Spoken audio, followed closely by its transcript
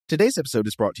Today's episode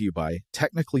is brought to you by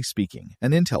Technically Speaking,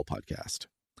 an Intel podcast.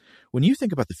 When you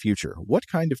think about the future, what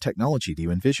kind of technology do you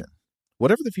envision?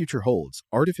 Whatever the future holds,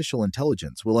 artificial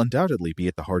intelligence will undoubtedly be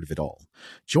at the heart of it all.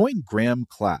 Join Graham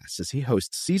Class as he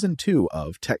hosts Season 2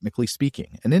 of Technically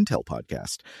Speaking, an Intel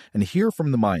podcast, and hear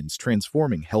from the minds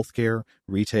transforming healthcare,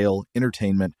 retail,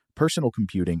 entertainment, personal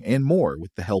computing, and more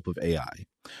with the help of AI.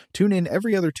 Tune in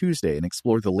every other Tuesday and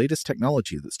explore the latest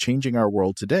technology that's changing our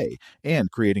world today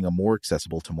and creating a more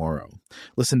accessible tomorrow.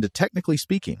 Listen to Technically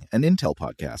Speaking, an Intel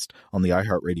podcast on the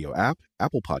iHeartRadio app,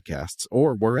 Apple Podcasts,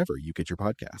 or wherever you get your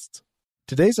podcasts.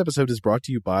 Today's episode is brought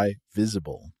to you by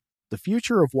Visible. The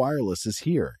future of wireless is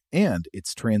here, and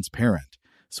it's transparent.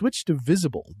 Switch to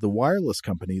Visible, the wireless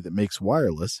company that makes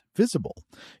wireless visible.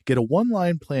 Get a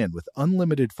one-line plan with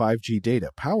unlimited 5G data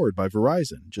powered by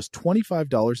Verizon, just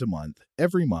 $25 a month,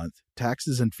 every month,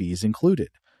 taxes and fees included.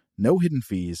 No hidden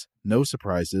fees, no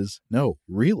surprises, no,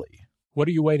 really. What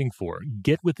are you waiting for?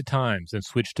 Get with the times and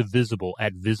switch to Visible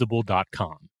at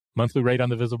Visible.com. Monthly rate on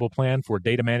the Visible plan for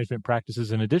data management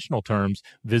practices and additional terms,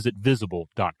 visit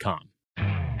Visible.com.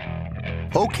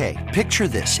 Okay, picture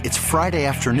this. It's Friday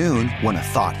afternoon when a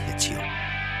thought hits you.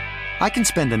 I can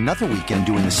spend another weekend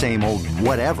doing the same old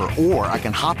whatever, or I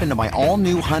can hop into my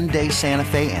all-new Hyundai Santa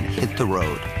Fe and hit the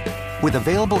road. With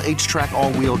available H-Track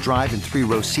all-wheel drive and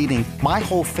 3-row seating, my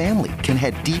whole family can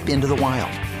head deep into the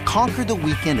wild. Conquer the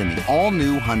weekend in the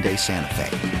all-new Hyundai Santa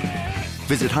Fe.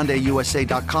 Visit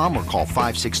HyundaiUSA.com or call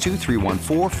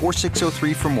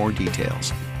 562-314-4603 for more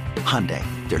details. Hyundai,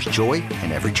 there's joy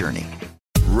in every journey.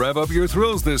 Rev up your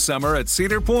thrills this summer at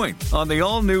Cedar Point on the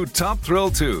all-new Top Thrill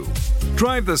 2.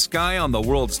 Drive the sky on the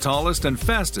world's tallest and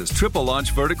fastest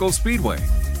triple-launch vertical speedway.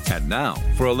 And now,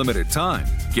 for a limited time,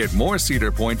 get more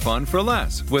Cedar Point fun for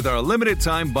less with our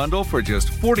limited-time bundle for just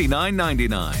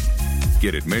 $49.99.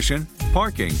 Get admission,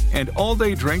 parking, and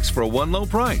all-day drinks for one low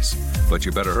price. But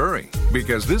you better hurry,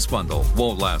 because this bundle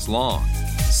won't last long.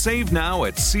 Save now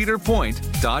at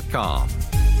cedarpoint.com.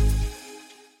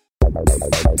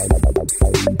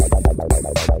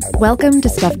 Welcome to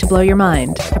Stuff to Blow Your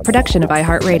Mind, a production of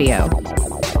iHeartRadio.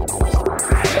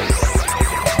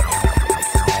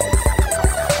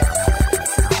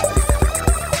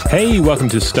 Hey, welcome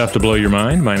to Stuff to Blow Your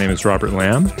Mind. My name is Robert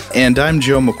Lamb. And I'm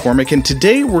Joe McCormick, and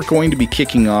today we're going to be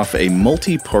kicking off a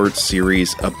multi-part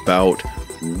series about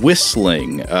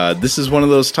whistling. This is one of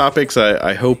those topics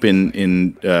I hope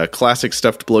in classic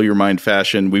Stuff to Blow Your Mind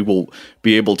fashion, we will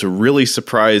be able to really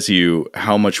surprise you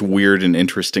how much weird and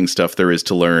interesting stuff there is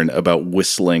to learn about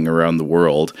whistling around the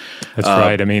world. That's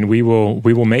right. I mean, we will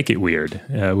make it weird.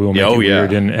 We will make it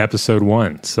weird in episode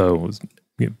 1. So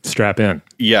strap in.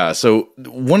 Yeah. So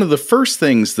one of the first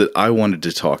things that I wanted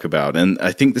to talk about, and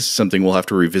I think this is something we'll have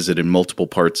to revisit in multiple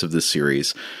parts of this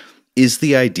series, is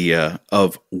the idea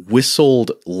of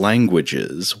whistled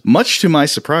languages. Much to my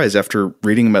surprise, after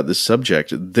reading about this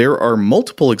subject, there are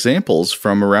multiple examples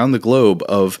from around the globe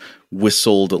of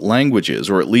whistled languages,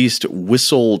 or at least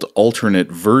whistled alternate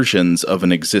versions of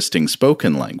an existing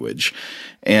spoken language.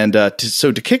 And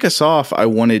so to kick us off, I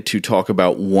wanted to talk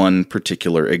about one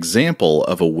particular example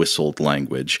of a whistled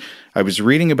language. I was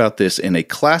reading about this in a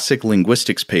classic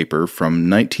linguistics paper from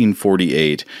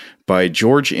 1948 by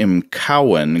George M.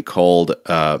 Cowan called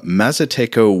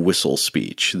Mazateco Whistle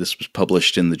Speech. This was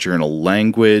published in the journal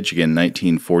Language, again,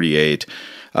 1948.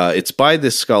 It's by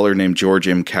this scholar named George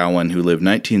M. Cowan, who lived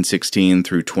 1916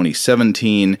 through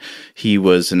 2017. He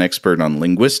was an expert on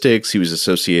linguistics. He was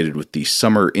associated with the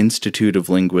Summer Institute of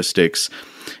Linguistics.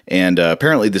 And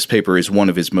apparently this paper is one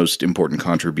of his most important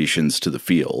contributions to the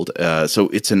field. So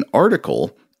it's an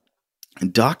article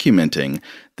documenting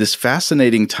this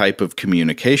fascinating type of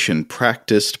communication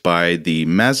practiced by the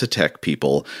Mazatec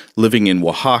people living in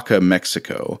Oaxaca,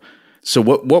 Mexico. So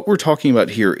what we're talking about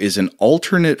here is an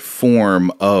alternate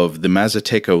form of the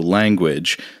Mazateco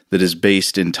language that is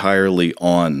based entirely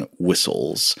on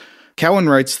whistles. Cowan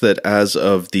writes that as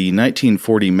of the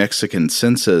 1940 Mexican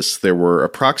census, there were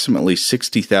approximately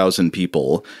 60,000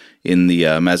 people in the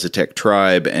Mazatec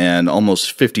tribe, and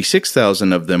almost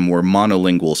 56,000 of them were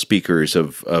monolingual speakers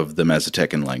of the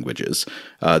Mazatecan languages.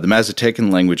 The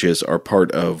Mazatecan languages are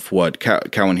part of what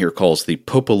Cowan here calls the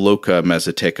Popoloca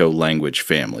Mazateco language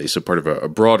family, so part of a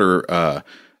broader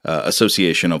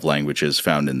association of languages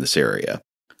found in this area.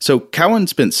 So Cowan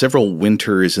spent several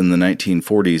winters in the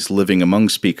 1940s living among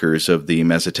speakers of the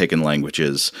Mazatecan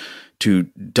languages to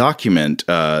document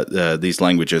these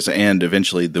languages and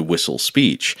eventually the whistle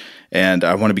speech. And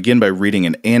I want to begin by reading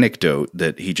an anecdote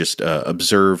that he just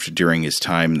observed during his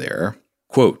time there.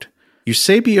 Quote,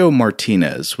 Eusebio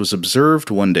Martinez was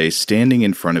observed one day standing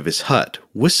in front of his hut,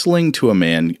 whistling to a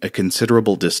man a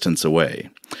considerable distance away.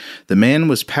 The man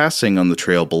was passing on the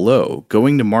trail below,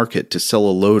 going to market to sell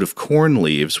a load of corn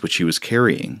leaves which he was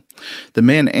carrying. The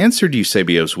man answered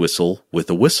Eusebio's whistle with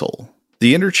a whistle.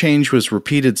 The interchange was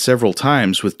repeated several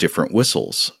times with different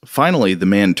whistles. Finally, the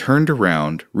man turned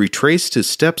around, retraced his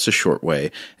steps a short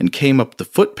way, and came up the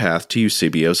footpath to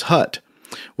Eusebio's hut.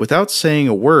 Without saying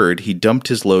a word, he dumped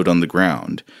his load on the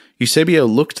ground. Eusebio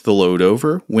looked the load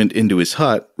over, went into his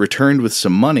hut, returned with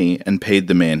some money, and paid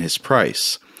the man his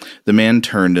price. The man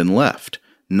turned and left.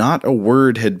 Not a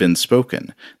word had been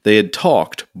spoken. They had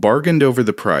talked, bargained over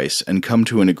the price, and come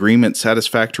to an agreement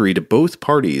satisfactory to both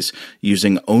parties,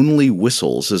 using only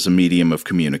whistles as a medium of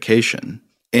communication.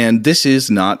 And this is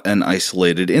not an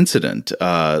isolated incident.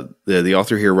 The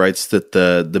author here writes that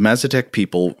the Mazatec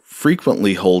people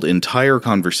frequently hold entire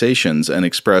conversations and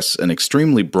express an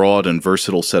extremely broad and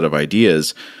versatile set of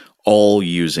ideas, all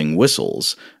using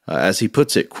whistles. As he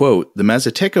puts it, quote, "The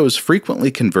Mazatecos frequently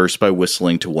converse by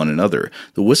whistling to one another.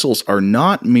 The whistles are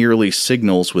not merely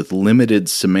signals with limited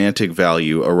semantic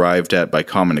value arrived at by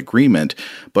common agreement,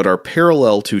 but are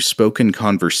parallel to spoken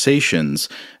conversations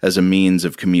as a means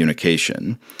of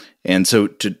communication." And so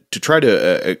to try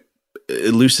to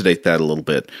elucidate that a little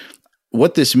bit,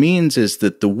 what this means is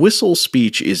that the whistle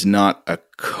speech is not a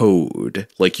code.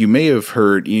 Like you may have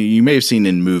heard, you may have seen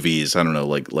in movies, I don't know,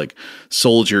 like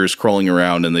soldiers crawling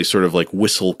around and they sort of like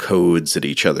whistle codes at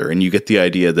each other. And you get the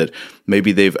idea that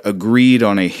maybe they've agreed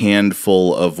on a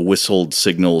handful of whistled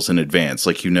signals in advance.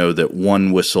 Like, you know, that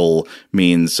one whistle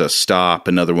means stop,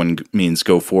 another one means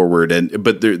go forward.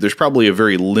 But there's probably a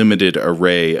very limited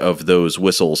array of those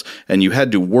whistles, and you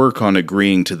had to work on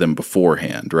agreeing to them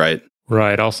beforehand, right?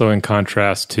 Right. Also, in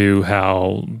contrast to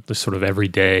how the sort of every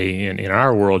day in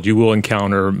our world, you will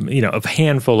encounter, a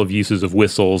handful of uses of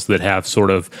whistles that have sort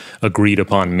of agreed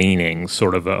upon meanings,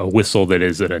 sort of a whistle that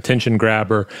is an attention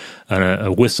grabber,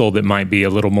 a whistle that might be a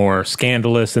little more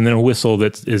scandalous, and then a whistle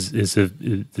that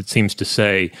that seems to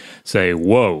say,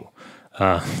 whoa,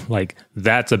 like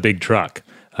that's a big truck.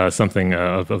 Something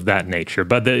of that nature,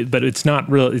 but it's not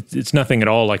real. It's nothing at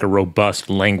all like a robust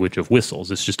language of whistles.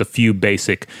 It's just a few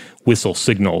basic whistle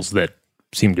signals that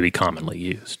seem to be commonly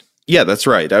used. Yeah, that's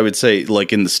right. I would say,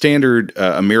 like in the standard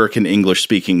American English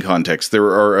speaking context, there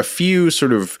are a few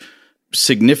sort of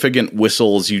significant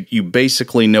whistles. You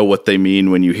basically know what they mean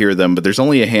when you hear them, but there's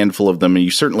only a handful of them, and you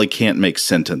certainly can't make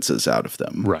sentences out of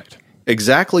them. Right.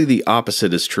 Exactly the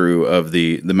opposite is true of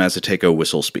the Mazateco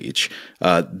whistle speech.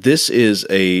 This is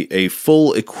a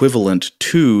full equivalent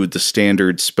to the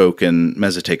standard spoken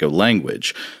Mazateco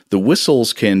language. The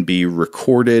whistles can be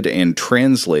recorded and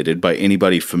translated by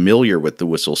anybody familiar with the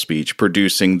whistle speech,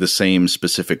 producing the same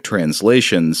specific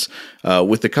translations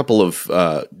with a couple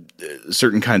of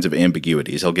certain kinds of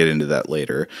ambiguities. I'll get into that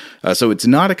later. So it's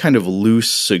not a kind of loose,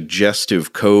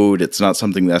 suggestive code. It's not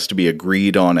something that has to be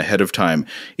agreed on ahead of time.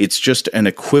 It's just an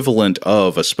equivalent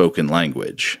of a spoken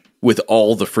language, with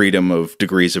all the freedom of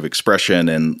degrees of expression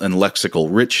and lexical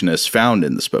richness found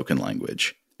in the spoken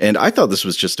language. And I thought this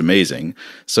was just amazing.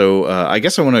 So I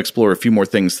guess I want to explore a few more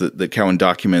things that Cowan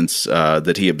documents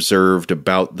that he observed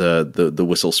about the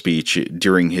whistle speech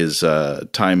during his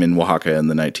time in Oaxaca in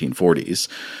the 1940s.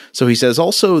 So he says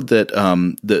also that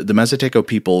the Mazateco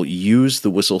people use the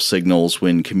whistle signals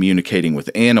when communicating with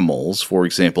animals. For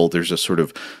example, there's a sort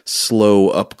of slow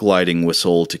up-gliding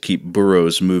whistle to keep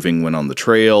burros moving when on the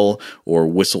trail, or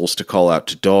whistles to call out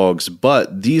to dogs.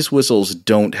 But these whistles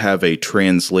don't have a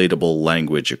translatable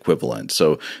language equivalent.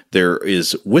 So there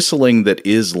is whistling that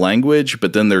is language,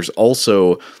 but then there's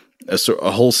also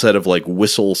a whole set of like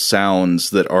whistle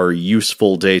sounds that are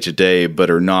useful day to day, but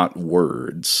are not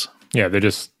words. Yeah, they're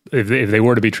just, if they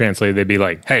were to be translated, they'd be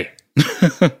like, hey.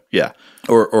 Yeah.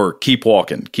 Or keep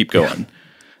walking, keep going. Yeah.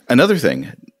 Another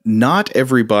thing, not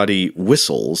everybody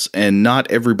whistles, and not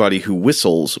everybody who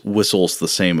whistles the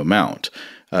same amount.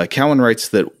 Cowan writes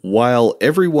that while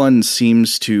everyone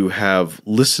seems to have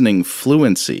listening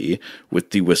fluency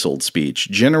with the whistled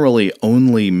speech, generally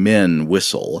only men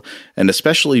whistle, and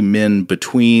especially men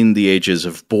between the ages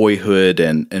of boyhood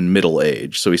and middle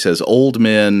age. So he says old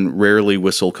men rarely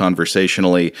whistle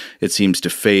conversationally. It seems to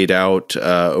fade out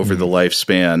over the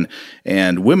lifespan.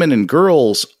 And women and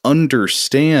girls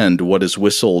understand what is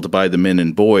whistled by the men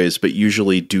and boys, but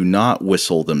usually do not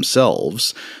whistle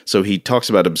themselves. So he talks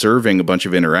about observing a bunch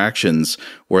of interactions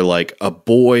where like a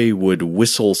boy would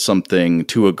whistle something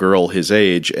to a girl his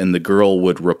age and the girl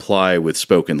would reply with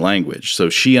spoken language. So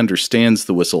she understands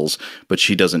the whistles, but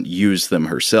she doesn't use them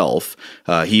herself.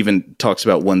 He even talks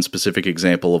about one specific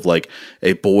example of like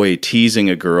a boy teasing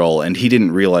a girl and he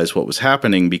didn't realize what was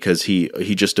happening because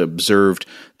he just observed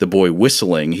the boy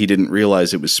whistling. He didn't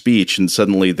realize it was speech, and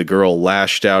suddenly the girl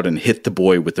lashed out and hit the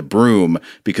boy with a broom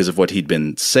because of what he'd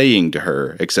been saying to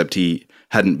her, except he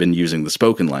hadn't been using the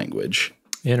spoken language.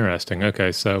 Interesting.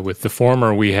 Okay, so with the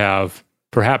former, we have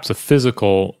perhaps a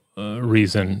physical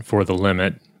reason for the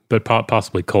limit, but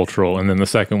possibly cultural, and then the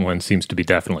second one seems to be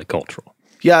definitely cultural.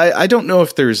 Yeah, I don't know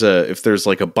if there's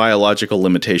like a biological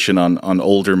limitation on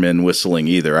older men whistling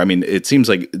either. I mean, it seems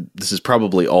like this is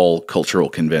probably all cultural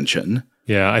convention.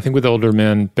 Yeah, I think with older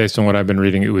men, based on what I've been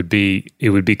reading, it would be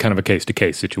kind of a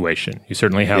case-to-case situation. You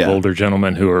certainly have older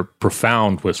gentlemen who are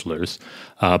profound whistlers,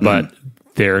 but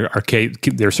there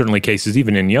are certainly cases,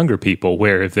 even in younger people,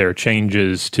 where if there are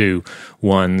changes to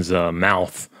one's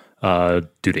mouth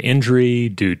due to injury,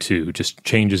 due to just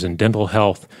changes in dental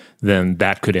health, then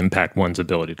that could impact one's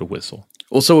ability to whistle.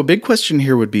 Well, so a big question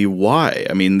here would be why?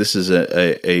 I mean, this is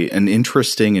an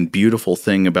interesting and beautiful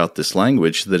thing about this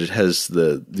language, that it has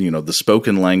the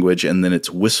spoken language and then its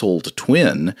whistled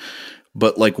twin.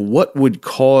 But like, what would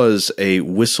cause a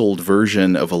whistled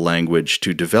version of a language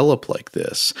to develop like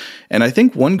this? And I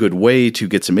think one good way to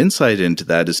get some insight into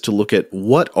that is to look at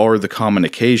what are the common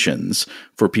occasions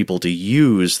for people to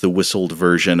use the whistled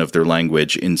version of their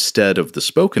language instead of the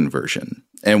spoken version.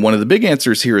 And one of the big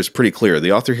answers here is pretty clear.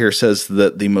 The author here says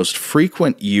that the most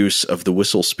frequent use of the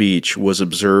whistle speech was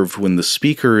observed when the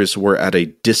speakers were at a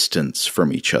distance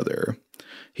from each other.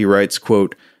 He writes,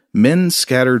 quote, "Men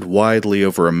scattered widely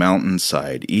over a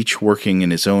mountainside, each working in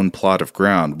his own plot of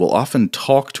ground, will often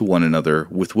talk to one another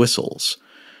with whistles.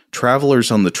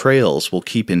 Travelers on the trails will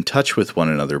keep in touch with one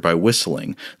another by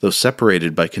whistling, though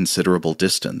separated by considerable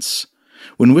distance.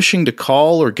 When wishing to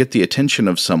call or get the attention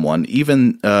of someone,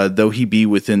 even though he be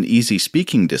within easy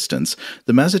speaking distance,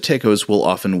 the Mazatecos will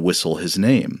often whistle his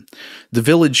name. The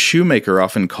village shoemaker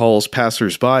often calls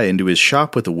passers-by into his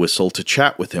shop with a whistle to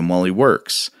chat with him while he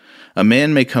works. A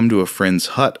man may come to a friend's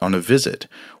hut on a visit.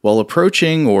 While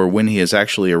approaching, or when he has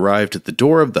actually arrived at the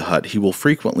door of the hut, he will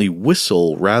frequently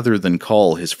whistle rather than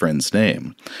call his friend's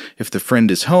name. If the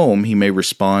friend is home, he may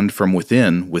respond from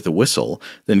within with a whistle,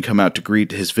 then come out to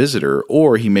greet his visitor,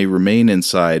 or he may remain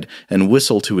inside and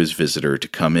whistle to his visitor to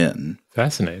come in."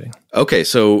 Fascinating. Okay,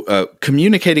 so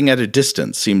communicating at a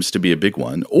distance seems to be a big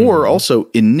one, or also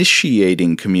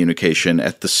initiating communication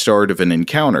at the start of an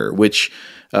encounter, which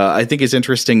I think is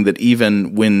interesting that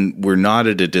even when we're not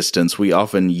at a distance, we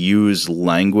often use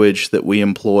language that we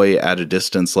employ at a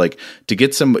distance, like to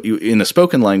get in a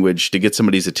spoken language, to get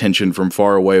somebody's attention from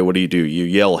far away. What do? You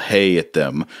yell "hey" at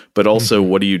them, but also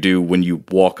what do you do when you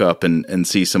walk up and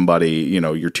see somebody,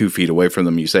 you're 2 feet away from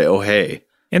them, you say, "oh, hey."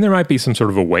 And there might be some sort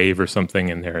of a wave or something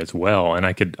in there as well. And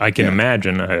I can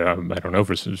imagine, I don't know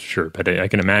for sure, but I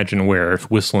can imagine where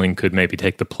whistling could maybe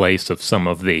take the place of some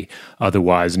of the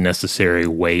otherwise necessary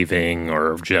waving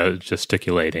or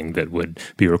gesticulating that would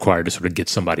be required to sort of get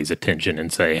somebody's attention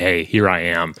and say, "hey, here I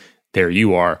am, there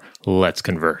you are, let's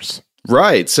converse."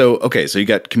 Right. So you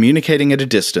got communicating at a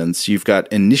distance, you've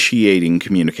got initiating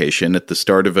communication at the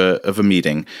start of a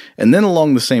meeting, and then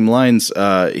along the same lines,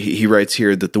 he writes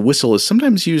here that the whistle is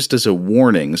sometimes used as a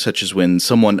warning, such as when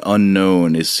someone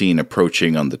unknown is seen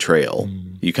approaching on the trail.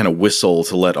 You kind of whistle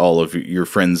to let all of your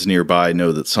friends nearby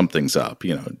know that something's up,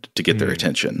 to get their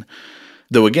attention.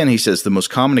 Though again, he says the most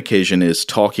common occasion is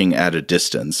talking at a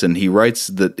distance, and he writes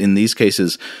that in these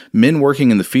cases, men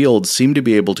working in the field seem to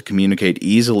be able to communicate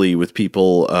easily with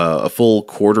people a full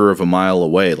quarter of a mile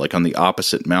away, like on the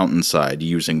opposite mountainside,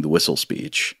 using the whistle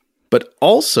speech. But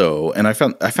also, and I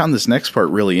found this next part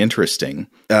really interesting,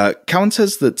 Cowan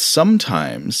says that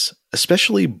sometimes,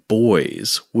 especially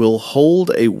boys, will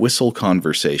hold a whistle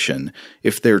conversation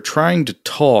if they're trying to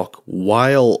talk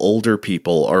while older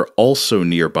people are also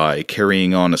nearby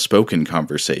carrying on a spoken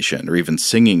conversation or even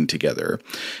singing together.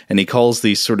 And he calls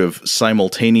these sort of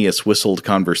simultaneous whistled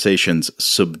conversations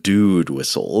subdued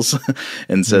whistles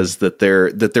and says that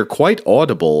they're quite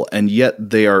audible, and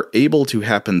yet they are able to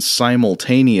happen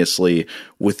simultaneously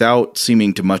without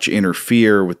seeming to much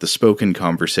interfere with the spoken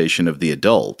conversation of the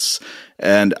adults.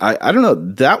 And I don't know,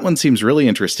 that one seems really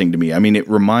interesting to me. I mean, it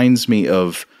reminds me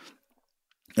of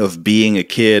being a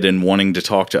kid and wanting to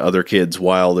talk to other kids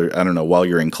while while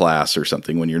you're in class or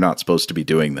something when you're not supposed to be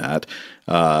doing that.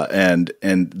 And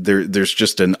there's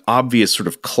just an obvious sort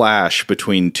of clash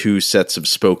between two sets of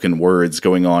spoken words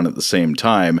going on at the same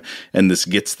time. And this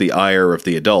gets the ire of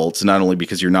the adults, not only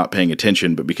because you're not paying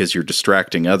attention, but because you're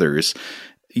distracting others.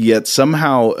 Yet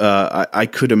somehow I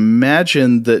could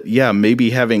imagine that,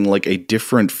 maybe having like a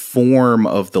different form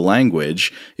of the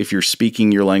language, if you're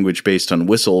speaking your language based on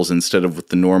whistles instead of with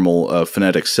the normal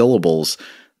phonetic syllables,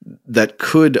 that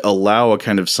could allow a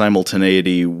kind of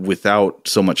simultaneity without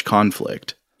so much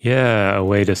conflict. Yeah, a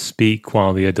way to speak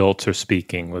while the adults are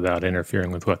speaking without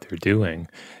interfering with what they're doing.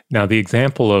 Now, the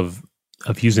example of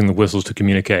using the whistles to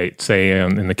communicate, say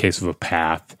in the case of a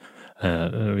path,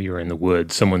 you're in the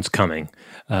woods, someone's coming.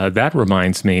 That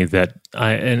reminds me that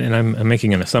I'm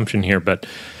making an assumption here, but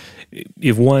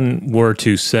if one were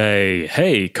to say,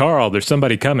 "Hey, Carl, there's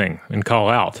somebody coming," and call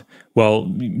out, well,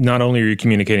 not only are you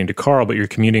communicating to Carl, but you're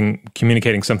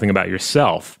communicating something about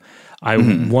yourself. I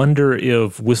wonder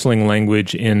if whistling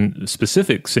language in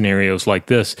specific scenarios like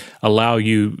this allow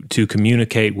you to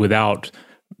communicate without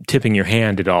tipping your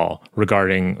hand at all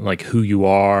regarding like who you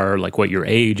are, like what your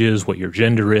age is, what your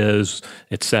gender is,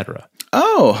 etc.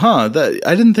 Oh,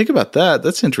 I didn't think about that.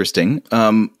 That's interesting.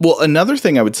 Well, another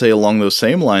thing I would say along those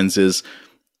same lines is,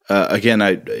 again,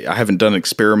 I haven't done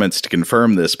experiments to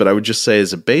confirm this, but I would just say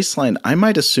as a baseline, I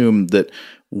might assume that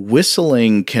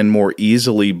whistling can more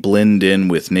easily blend in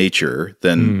with nature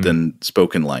than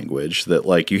spoken language. That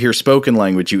like you hear spoken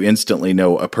language, you instantly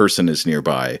know a person is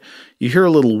nearby. You hear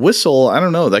a little whistle, I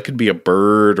don't know, that could be a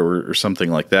bird or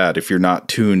something like that if you're not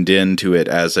tuned into it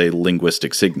as a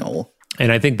linguistic signal.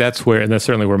 And I think that's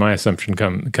certainly where my assumption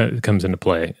comes into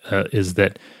play, is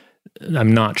that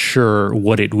I'm not sure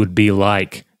what it would be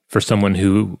like for someone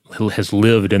who has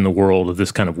lived in the world of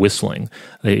this kind of whistling.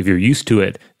 If you're used to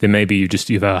it, then maybe you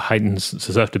have a heightened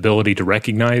susceptibility to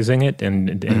recognizing it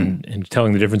and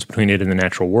telling the difference between it and the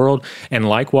natural world. And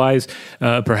likewise,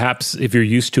 perhaps if you're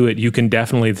used to it, you can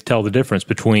definitely tell the difference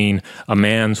between a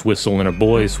man's whistle and a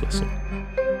boy's whistle.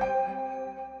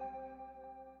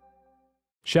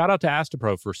 Shout out to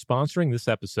Astepro for sponsoring this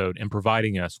episode and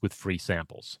providing us with free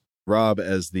samples. Rob,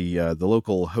 as the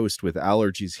local host with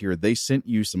allergies here, they sent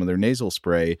you some of their nasal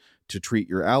spray to treat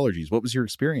your allergies. What was your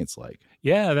experience like?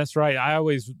 Yeah, that's right. I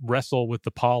always wrestle with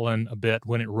the pollen a bit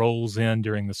when it rolls in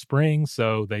during the spring,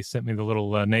 so they sent me the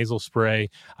little nasal spray.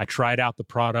 I tried out the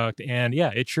product, and yeah,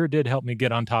 it sure did help me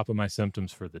get on top of my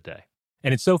symptoms for the day.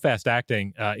 And it's so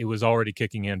fast-acting, it was already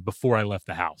kicking in before I left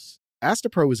the house.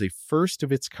 Astepro is a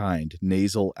first-of-its-kind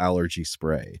nasal allergy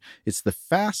spray. It's the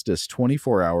fastest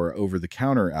 24-hour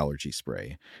over-the-counter allergy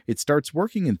spray. It starts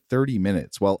working in 30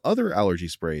 minutes, while other allergy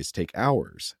sprays take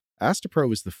hours.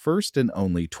 Astepro is the first and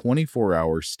only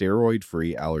 24-hour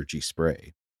steroid-free allergy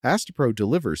spray. Astepro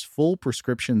delivers full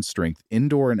prescription-strength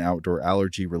indoor and outdoor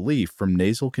allergy relief from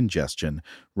nasal congestion,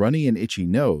 runny and itchy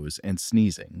nose, and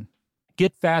sneezing.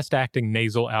 Get fast-acting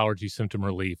nasal allergy symptom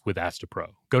relief with Astepro.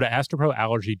 Go to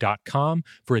asteproallergy.com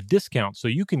for a discount so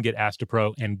you can get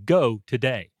Astepro and go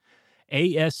today.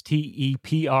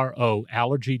 ASTEPRO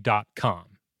allergy.com.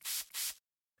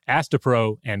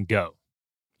 Astepro and go.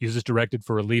 Use as directed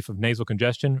for relief of nasal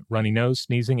congestion, runny nose,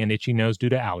 sneezing, and itchy nose due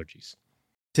to allergies.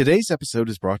 Today's episode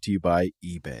is brought to you by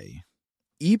eBay.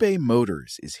 eBay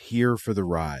Motors is here for the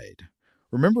ride.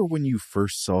 Remember when you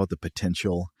first saw the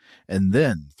potential? And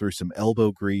then, through some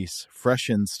elbow grease, fresh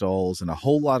installs, and a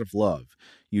whole lot of love,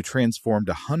 you transformed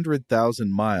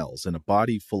 100,000 miles and a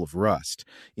body full of rust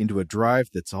into a drive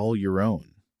that's all your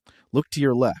own. Look to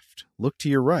your left. Look to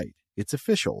your right. It's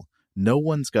official. No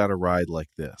one's got a ride like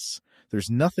this. There's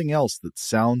nothing else that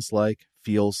sounds like,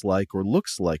 feels like, or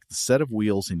looks like the set of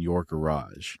wheels in your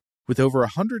garage. With over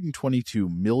 122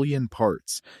 million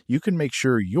parts, you can make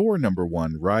sure your number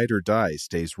one ride or die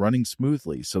stays running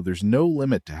smoothly so there's no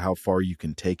limit to how far you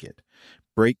can take it.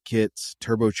 Brake kits,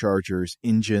 turbochargers,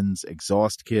 engines,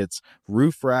 exhaust kits,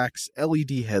 roof racks,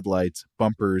 LED headlights,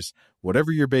 bumpers,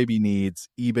 whatever your baby needs,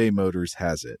 eBay Motors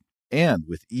has it. And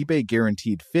with eBay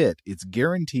Guaranteed Fit, it's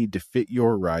guaranteed to fit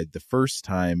your ride the first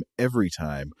time, every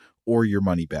time, or your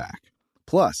money back.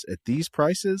 Plus, at these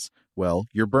prices, well,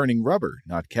 you're burning rubber,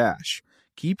 not cash.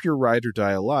 Keep your ride or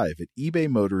die alive at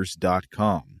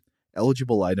ebaymotors.com.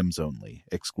 Eligible items only.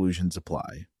 Exclusions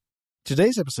apply.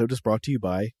 Today's episode is brought to you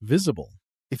by Visible.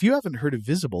 If you haven't heard of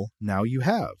Visible, now you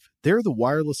have. They're the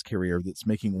wireless carrier that's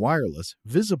making wireless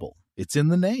visible. It's in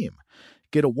the name.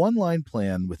 Get a one-line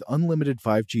plan with unlimited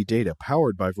 5G data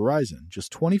powered by Verizon,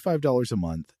 just $25 a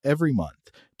month, every month,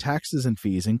 taxes and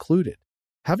fees included.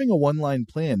 Having a one-line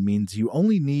plan means you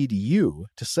only need you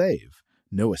to save.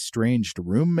 No estranged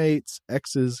roommates,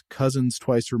 exes, cousins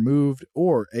twice removed,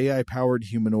 or AI-powered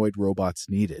humanoid robots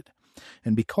needed.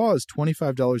 And because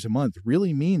 $25 a month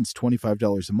really means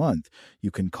 $25 a month,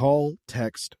 you can call,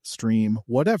 text, stream,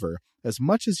 whatever, as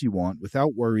much as you want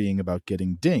without worrying about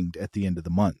getting dinged at the end of the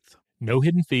month. No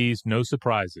hidden fees, no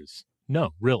surprises. No,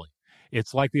 really.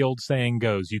 It's like the old saying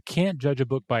goes, you can't judge a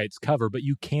book by its cover, but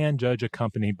you can judge a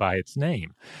company by its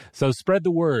name. So spread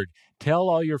the word. Tell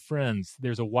all your friends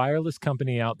there's a wireless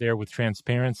company out there with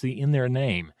transparency in their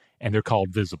name, and they're called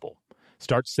Visible.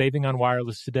 Start saving on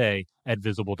wireless today at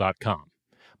Visible.com.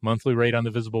 Monthly rate on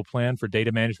the Visible plan for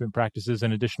data management practices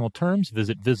and additional terms,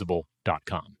 visit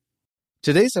Visible.com.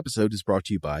 Today's episode is brought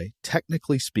to you by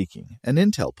Technically Speaking, an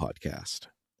Intel podcast.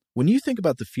 When you think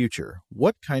about the future,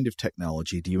 what kind of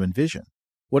technology do you envision?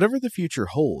 Whatever the future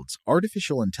holds,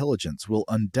 artificial intelligence will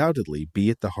undoubtedly be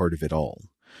at the heart of it all.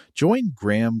 Join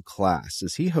Graham Class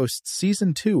as he hosts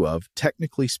Season 2 of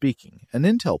Technically Speaking, an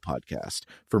Intel podcast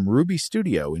from Ruby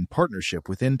Studio in partnership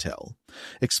with Intel.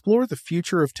 Explore the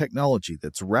future of technology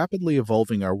that's rapidly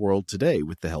evolving our world today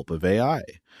with the help of AI.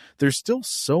 There's still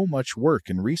so much work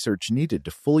and research needed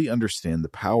to fully understand the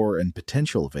power and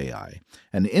potential of AI,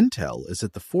 and Intel is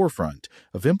at the forefront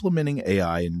of implementing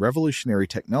AI in revolutionary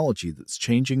technology that's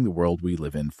changing the world we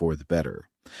live in for the better.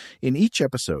 In each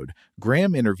episode,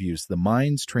 Graham interviews the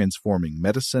minds transforming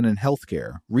medicine and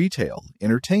healthcare, retail,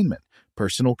 entertainment,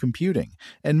 personal computing,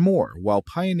 and more while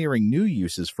pioneering new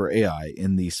uses for AI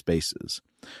in these spaces.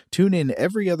 Tune in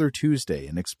every other Tuesday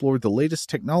and explore the latest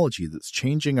technology that's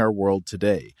changing our world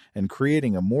today and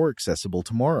creating a more accessible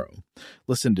tomorrow.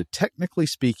 Listen to Technically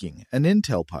Speaking, an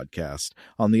Intel podcast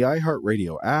on the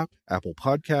iHeartRadio app, Apple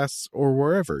Podcasts, or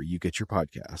wherever you get your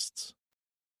podcasts.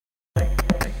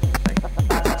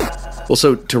 Well,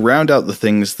 so to round out the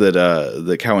things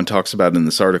that Cowan talks about in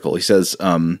this article, he says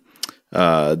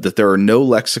that there are no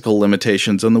lexical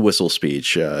limitations on the whistle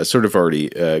speech. I sort of already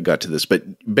got to this, but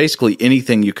basically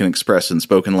anything you can express in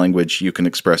spoken language, you can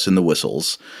express in the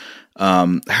whistles.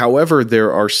 However,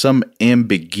 there are some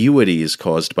ambiguities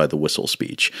caused by the whistle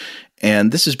speech,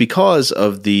 and this is because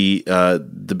of the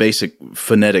basic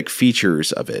phonetic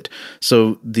features of it.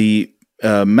 So the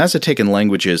Mazatechan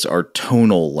languages are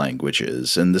tonal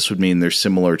languages, and this would mean they're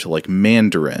similar to like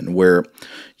Mandarin, where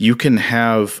you can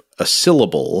have a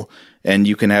syllable and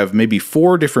you can have maybe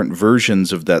 4 different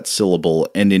versions of that syllable,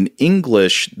 and in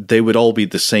English, they would all be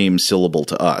the same syllable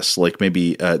to us. Like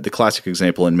maybe the classic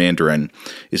example in Mandarin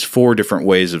is 4 different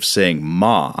ways of saying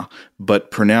ma,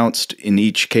 but pronounced in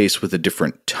each case with a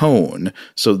different tone.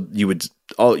 So you would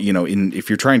all, if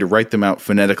you're trying to write them out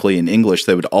phonetically in English,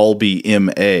 they would all be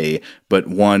MA, but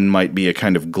one might be a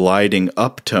kind of gliding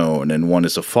up tone and one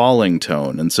is a falling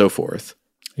tone and so forth.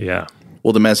 Yeah.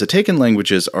 Well, the Mazatechan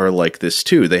languages are like this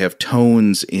too. They have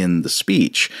tones in the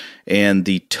speech, and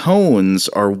the tones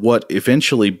are what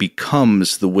eventually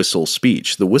becomes the whistle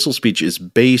speech. The whistle speech is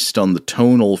based on the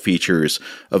tonal features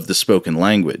of the spoken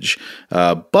language.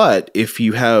 But if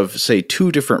you have, say,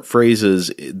 2 different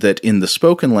phrases that in the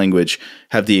spoken language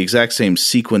have the exact same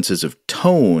sequences of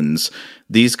tones,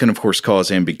 these can, of course, cause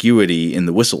ambiguity in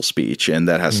the whistle speech, and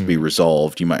that has to be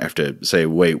resolved. You might have to say,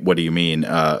 wait, what do you mean?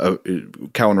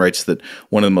 Cowan writes that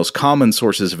one of the most common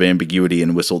sources of ambiguity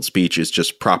in whistled speech is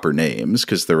just proper names,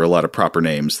 because there are a lot of proper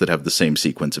names that have the same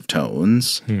sequence of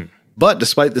tones. But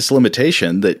despite this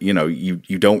limitation that,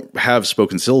 you don't have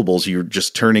spoken syllables, you're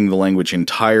just turning the language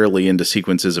entirely into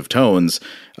sequences of tones,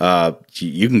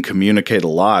 you can communicate a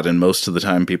lot, and most of the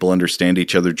time people understand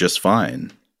each other just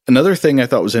fine. Another thing I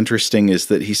thought was interesting is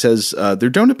that he says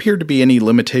there don't appear to be any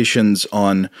limitations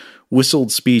on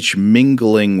whistled speech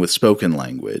mingling with spoken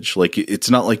language. Like, it's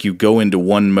not like you go into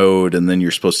one mode and then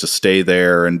you're supposed to stay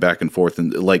there and back and forth.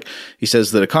 And like he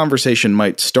says that a conversation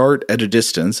might start at a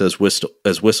distance as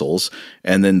whistles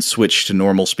and then switch to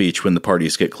normal speech when the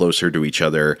parties get closer to each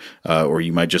other. Or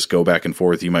you might just go back and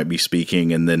forth. You might be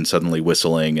speaking and then suddenly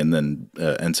whistling and then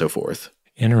and so forth.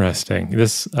 Interesting.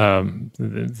 This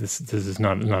is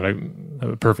not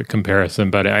a perfect comparison,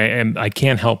 but I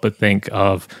can't help but think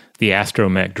of the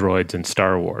astromech droids in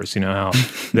Star Wars. You know how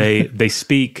they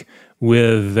speak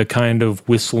with the kind of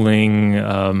whistling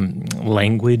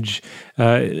language,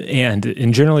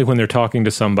 and generally when they're talking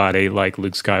to somebody like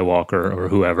Luke Skywalker or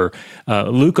whoever,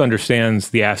 Luke understands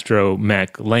the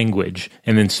astromech language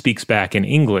and then speaks back in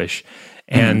English.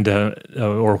 and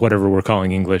or whatever we're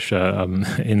calling English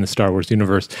in the Star Wars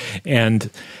universe. And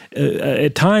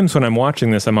at times when I'm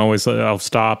watching this, I'll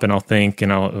stop and I'll think,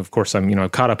 and of course I'm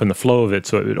caught up in the flow of it,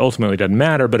 so it ultimately doesn't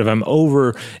matter. But if I'm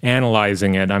over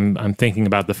analyzing it, I'm thinking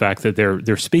about the fact that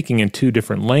they're speaking in two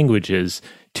different languages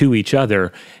to each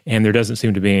other, and there doesn't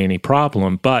seem to be any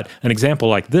problem. But an example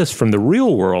like this from the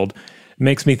real world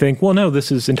makes me think, well, no,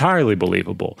 this is entirely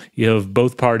believable. You have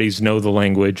both parties know the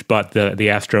language, but the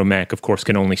astromech, of course,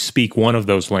 can only speak one of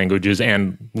those languages,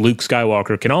 and Luke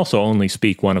Skywalker can also only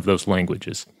speak one of those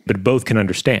languages, but both can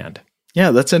understand.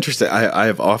 Yeah, that's interesting. I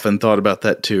have often thought about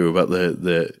that too, about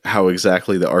the how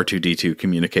exactly the R2-D2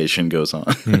 communication goes on.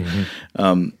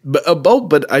 Mm-hmm.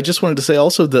 But I just wanted to say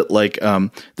also that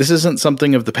this isn't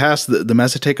something of the past. The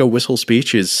Mazateca whistle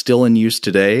speech is still in use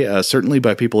today, certainly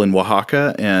by people in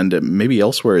Oaxaca and maybe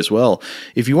elsewhere as well.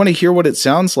 If you want to hear what it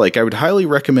sounds like, I would highly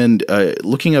recommend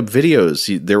looking up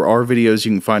videos. There are videos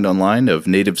you can find online of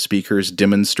native speakers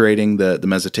demonstrating the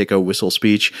Mazateca whistle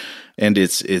speech, and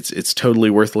it's totally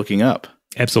worth looking up.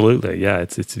 Absolutely, yeah,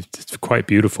 it's quite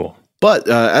beautiful. But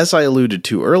as I alluded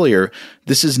to earlier,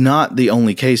 this is not the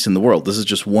only case in the world. This is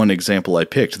just one example I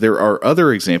picked. There are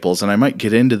other examples, and I might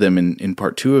get into them in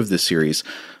part 2 of this series,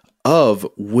 of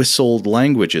whistled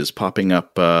languages popping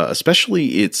up,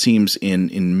 especially it seems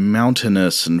in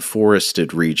mountainous and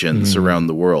forested regions around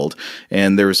the world.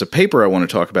 And there's a paper I want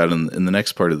to talk about in the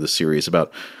next part of the series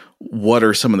about what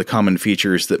are some of the common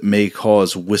features that may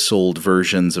cause whistled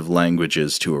versions of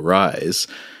languages to arise.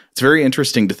 It's very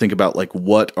interesting to think about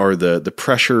what are the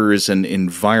pressures and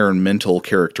environmental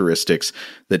characteristics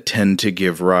that tend to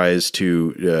give rise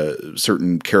to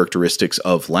certain characteristics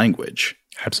of language.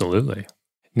 Absolutely.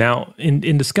 Now,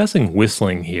 in discussing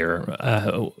whistling here,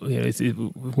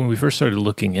 when we first started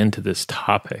looking into this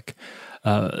topic,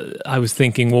 I was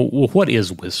thinking, well, what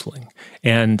is whistling?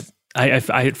 And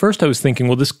at first I was thinking,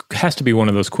 well, this has to be one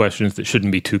of those questions that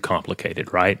shouldn't be too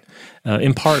complicated, right?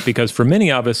 In part because for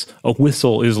many of us, a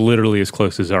whistle is literally as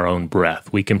close as our own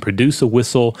breath. We can produce a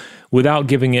whistle without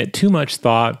giving it too much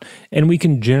thought, and we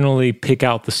can generally pick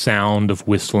out the sound of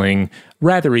whistling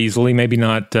rather easily, maybe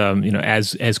not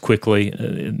as quickly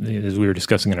as we were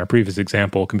discussing in our previous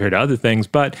example compared to other things,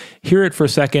 but hear it for a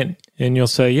second and you'll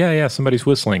say, yeah, somebody's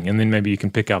whistling, and then maybe you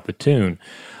can pick out the tune.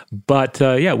 But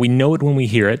we know it when we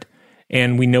hear it,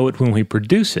 and we know it when we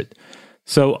produce it.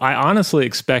 So I honestly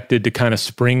expected to kind of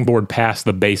springboard past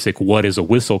the basic what is a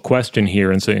whistle question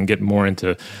here and get more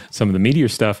into some of the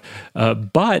meatier stuff.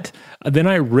 But then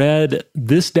I read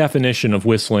this definition of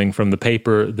whistling from the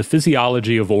paper, The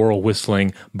Physiology of Oral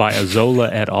Whistling by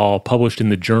Azola et al., published in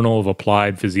the Journal of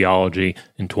Applied Physiology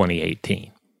in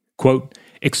 2018. Quote,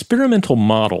 experimental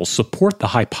models support the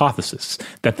hypothesis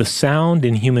that the sound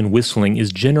in human whistling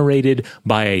is generated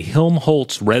by a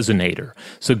Helmholtz resonator,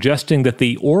 suggesting that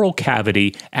the oral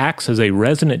cavity acts as a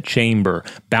resonant chamber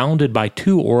bounded by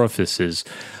two orifices,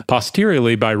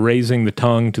 posteriorly by raising the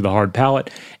tongue to the hard palate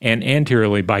and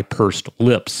anteriorly by pursed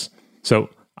lips. So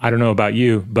I don't know about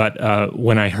you, but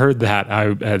when I heard that,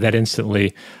 that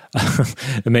instantly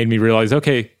it made me realize,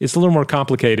 okay, it's a little more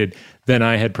complicated than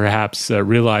I had perhaps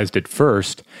realized at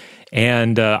first.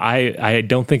 And I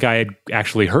don't think I had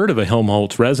actually heard of a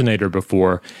Helmholtz resonator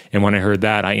before. And when I heard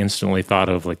that, I instantly thought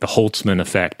of the Holtzman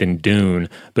effect in Dune.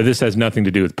 But this has nothing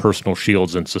to do with personal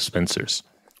shields and suspensors.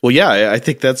 Well, yeah, I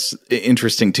think that's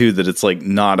interesting too, that it's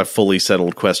not a fully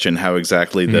settled question how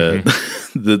exactly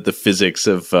the physics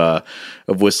of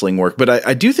whistling work. But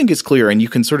I do think it's clear, and you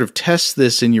can sort of test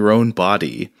this in your own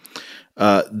body,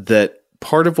 that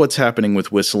part of what's happening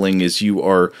with whistling is you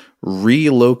are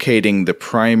relocating the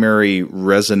primary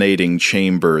resonating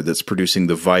chamber that's producing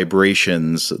the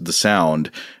vibrations, the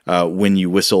sound, when you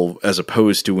whistle, as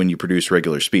opposed to when you produce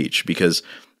regular speech. Because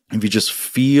if you just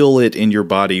feel it in your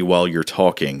body while you're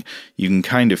talking, you can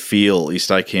kind of feel, at least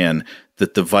I can,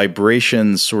 that the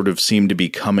vibrations sort of seem to be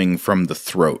coming from the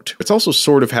throat. It's also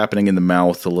sort of happening in the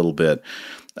mouth a little bit.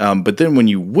 But then when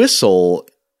you whistle,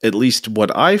 at least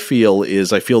what I feel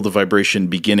is I feel the vibration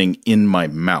beginning in my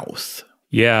mouth.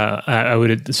 Yeah, I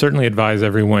would certainly advise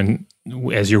everyone,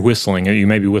 as you're whistling, you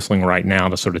may be whistling right now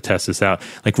to sort of test this out,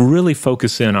 really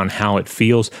focus in on how it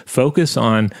feels. Focus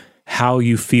on how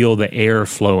you feel the air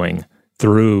flowing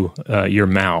through your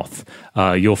mouth.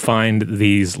 You'll find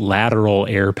these lateral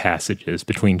air passages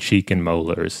between cheek and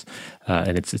molars,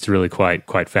 and it's really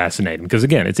quite fascinating. Because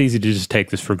again, it's easy to just take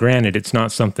this for granted. It's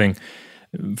not something,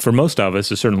 for most of us,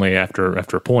 certainly after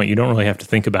a point, you don't really have to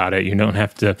think about it. You don't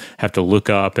have to look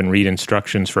up and read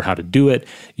instructions for how to do it.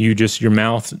 Your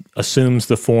mouth assumes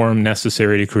the form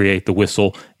necessary to create the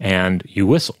whistle, and you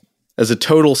whistle. As a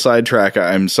total sidetrack,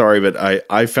 I'm sorry, but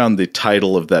I found the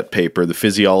title of that paper, The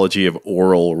Physiology of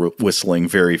Oral Whistling,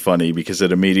 very funny because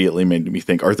it immediately made me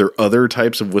think, are there other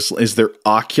types of whistling? Is there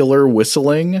ocular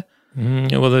whistling?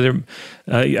 Well,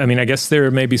 I guess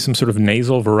there may be some sort of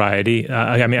nasal variety.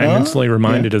 I'm instantly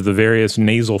reminded of the various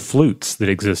nasal flutes that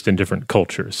exist in different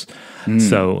cultures.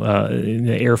 So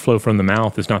the airflow from the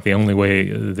mouth is not the only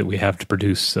way that we have to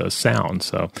produce sound.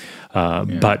 So,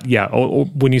 but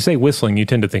when you say whistling, you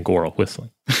tend to think oral whistling.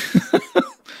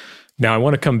 Now, I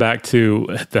want to come back to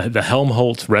the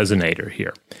Helmholtz resonator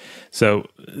here. So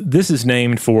this is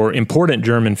named for important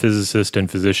German physicist and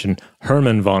physician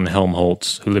Hermann von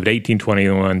Helmholtz, who lived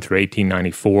 1821 through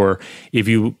 1894.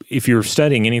 If you're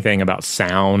studying anything about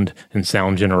sound and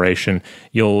sound generation,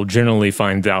 you'll generally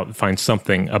find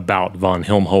something about von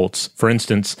Helmholtz. For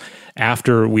instance,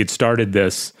 after we had started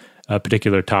this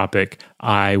particular topic,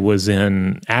 I was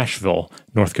in Asheville,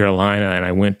 North Carolina, and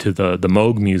I went to the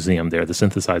Moog Museum there, the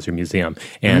Synthesizer Museum,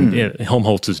 and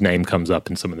Helmholtz's name comes up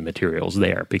in some of the materials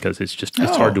there because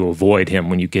it's hard to avoid him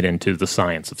when you get into the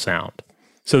science of sound.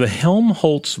 So the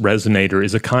Helmholtz resonator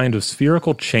is a kind of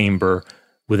spherical chamber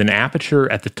with an aperture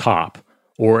at the top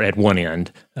or at one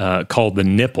end called the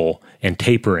nipple and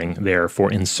tapering there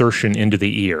for insertion into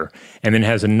the ear, and then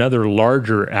has another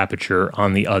larger aperture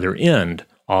on the other end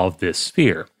of this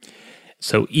sphere.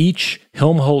 So each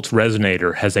Helmholtz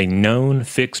resonator has a known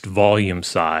fixed volume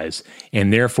size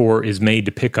and therefore is made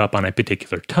to pick up on a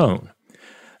particular tone.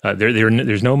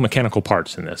 There's no mechanical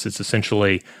parts in this. It's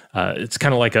essentially, it's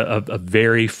kind of like a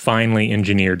very finely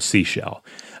engineered seashell.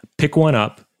 Pick one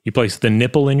up, you place the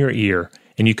nipple in your ear,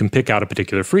 and you can pick out a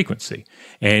particular frequency.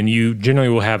 And you generally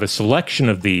will have a selection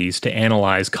of these to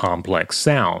analyze complex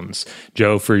sounds.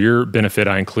 Joe, for your benefit,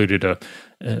 I included a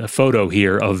photo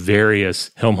here of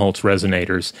various Helmholtz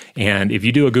resonators. And if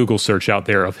you do a Google search out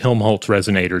there of Helmholtz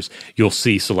resonators, you'll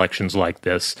see selections like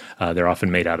this. They're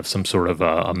often made out of some sort of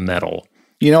a metal.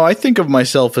 You know, I think of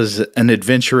myself as an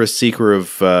adventurous seeker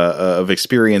of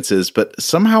experiences, but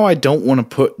somehow I don't want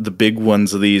to put the big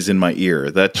ones of these in my ear.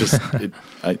 That just,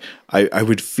 I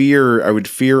would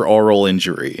fear oral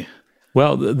injury.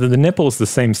 Well, the nipple is the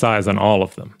same size on all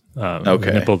of them.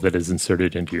 Okay. The nipple that is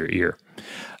inserted into your ear.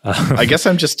 I guess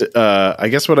I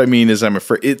guess what I mean is I'm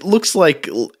afraid it looks like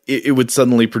it would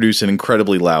suddenly produce an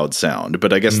incredibly loud sound,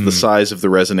 but I guess the size of the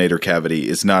resonator cavity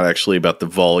is not actually about the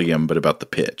volume, but about the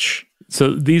pitch.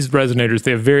 So these resonators,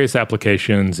 they have various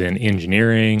applications in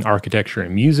engineering, architecture,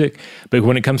 and music. But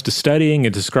when it comes to studying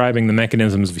and describing the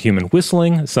mechanisms of human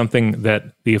whistling, something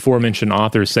that the aforementioned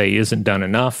authors say isn't done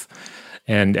enough,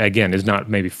 and again, is not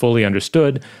maybe fully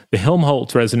understood, the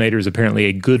Helmholtz resonator is apparently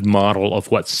a good model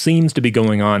of what seems to be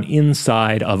going on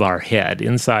inside of our head,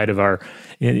 inside of our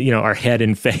head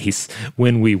and face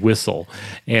when we whistle.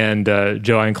 And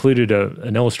Joe, I included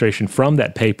an illustration from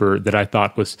that paper that I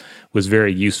thought was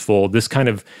very useful. This kind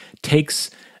of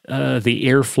takes the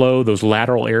airflow, those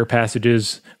lateral air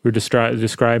passages we're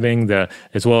describing,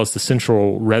 as well as the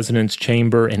central resonance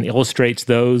chamber, and illustrates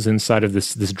those inside of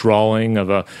this drawing of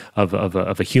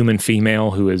a human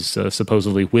female who is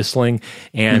supposedly whistling,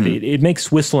 and it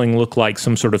makes whistling look like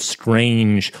some sort of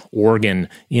strange organ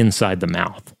inside the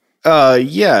mouth.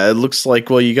 Yeah, it looks like,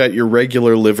 well, you got your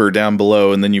regular liver down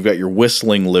below, and then you've got your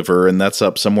whistling liver, and that's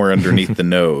up somewhere underneath the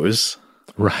nose.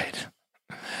 Right.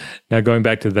 Now, going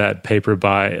back to that paper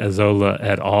by Azola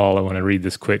et al., I want to read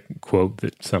this quick quote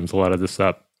that sums a lot of this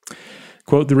up.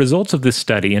 Quote, "The results of this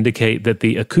study indicate that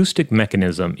the acoustic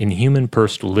mechanism in human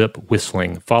pursed lip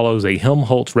whistling follows a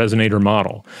Helmholtz resonator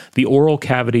model. The oral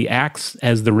cavity acts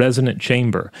as the resonant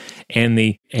chamber, and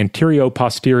the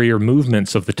anterior-posterior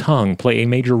movements of the tongue play a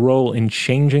major role in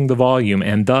changing the volume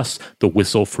and thus the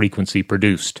whistle frequency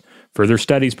produced. Further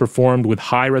studies performed with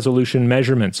high-resolution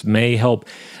measurements may help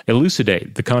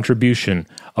elucidate the contribution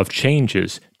of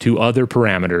changes to other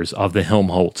parameters of the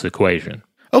Helmholtz equation."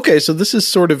 Okay, so this is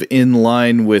sort of in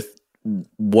line with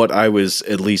what I was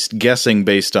at least guessing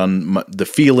based on the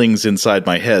feelings inside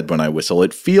my head when I whistle.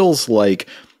 It feels like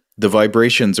the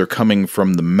vibrations are coming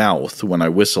from the mouth when I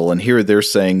whistle, and here they're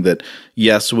saying that,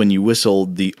 yes, when you whistle,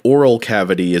 the oral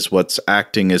cavity is what's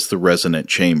acting as the resonant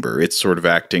chamber. It's sort of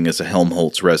acting as a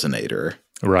Helmholtz resonator.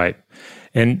 Right.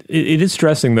 And it is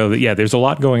stressing, though, that, yeah, there's a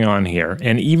lot going on here.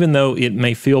 And even though it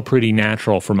may feel pretty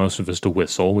natural for most of us to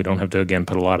whistle, we don't have to, again,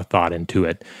 put a lot of thought into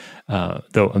it.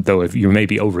 Though if you may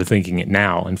be overthinking it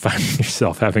now and finding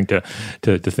yourself having to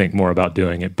think more about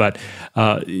doing it. But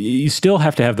you still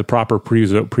have to have the proper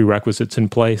prerequisites in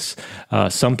place.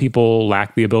 Some people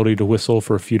lack the ability to whistle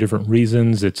for a few different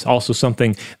reasons. It's also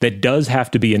something that does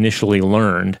have to be initially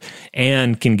learned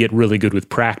and can get really good with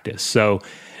practice. So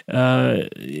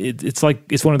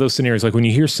it's one of those scenarios like when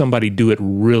you hear somebody do it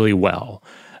really well,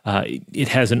 it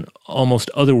has an almost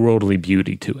otherworldly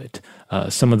beauty to it.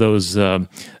 Some of those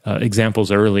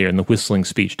examples earlier in the whistling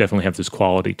speech definitely have this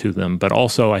quality to them. But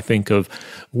also I think of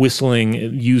whistling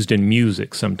used in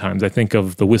music sometimes. I think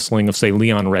of the whistling of, say,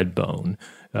 Leon Redbone,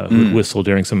 who would whistle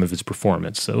during some of his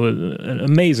performance. So an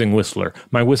amazing whistler.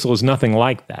 My whistle is nothing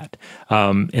like that.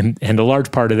 And a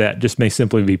large part of that just may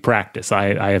simply be practice.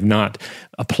 I have not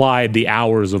applied the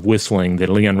hours of whistling that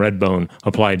Leon Redbone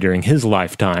applied during his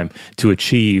lifetime to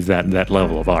achieve that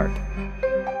level of art.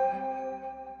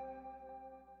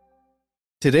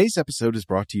 Today's episode is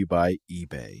brought to you by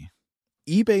eBay.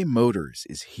 eBay Motors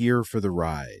is here for the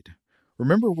ride.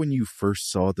 Remember when you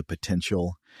first saw the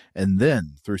potential? And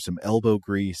then, through some elbow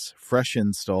grease, fresh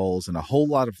installs, and a whole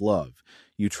lot of love,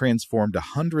 you transformed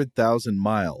 100,000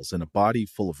 miles and a body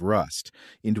full of rust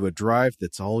into a drive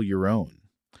that's all your own.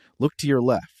 Look to your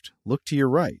left. Look to your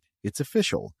right. It's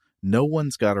official. No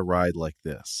one's got a ride like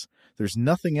this. There's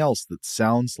nothing else that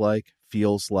sounds like,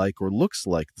 feels like, or looks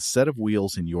like the set of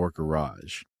wheels in your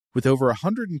garage. With over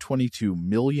 122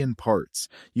 million parts,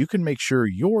 you can make sure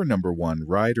your number one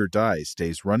ride or die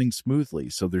stays running smoothly,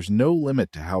 so there's no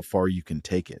limit to how far you can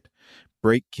take it.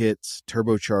 Brake kits,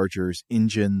 turbochargers,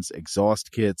 engines,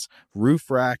 exhaust kits,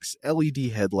 roof racks,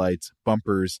 LED headlights,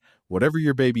 bumpers, whatever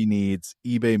your baby needs,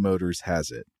 eBay Motors has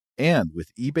it. And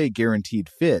with eBay Guaranteed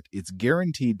Fit, it's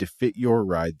guaranteed to fit your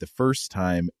ride the first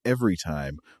time, every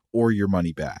time, or your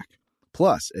money back.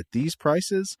 Plus, at these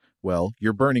prices, well,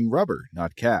 you're burning rubber,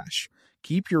 not cash.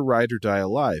 Keep your ride or die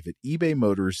alive at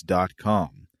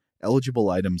ebaymotors.com. Eligible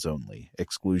items only.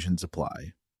 Exclusions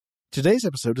apply. Today's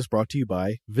episode is brought to you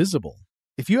by Visible.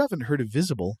 If you haven't heard of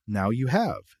Visible, now you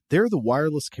have. They're the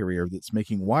wireless carrier that's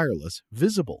making wireless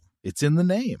visible. It's in the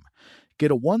name. Get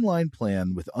a one-line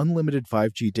plan with unlimited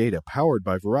 5G data powered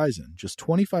by Verizon, just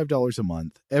 $25 a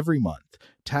month, every month,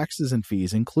 taxes and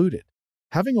fees included.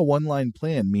 Having a one-line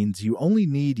plan means you only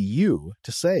need you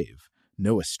to save.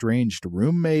 No estranged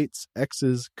roommates,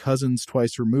 exes, cousins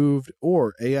twice removed,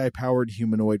 or AI-powered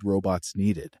humanoid robots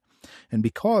needed. And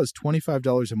because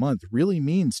 $25 a month really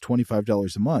means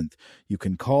 $25 a month, you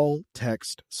can call,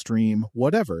 text, stream,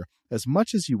 whatever, as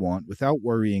much as you want without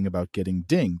worrying about getting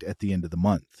dinged at the end of the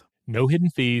month. No hidden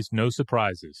fees, no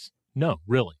surprises. No,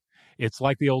 really. It's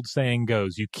like the old saying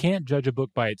goes, you can't judge a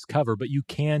book by its cover, but you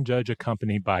can judge a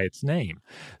company by its name.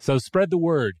 So spread the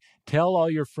word. Tell all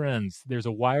your friends there's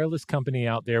a wireless company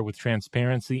out there with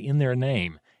transparency in their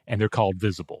name, and they're called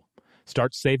Visible.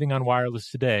 Start saving on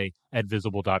wireless today at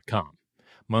Visible.com.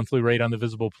 Monthly rate on the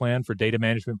Visible plan for data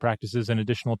management practices and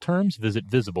additional terms, visit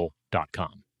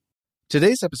Visible.com.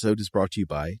 Today's episode is brought to you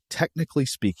by Technically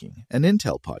Speaking, an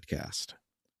Intel podcast.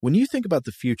 When you think about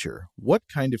the future, what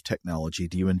kind of technology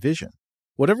do you envision?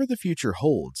 Whatever the future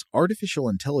holds, artificial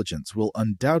intelligence will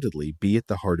undoubtedly be at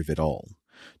the heart of it all.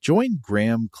 Join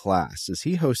Graham Class as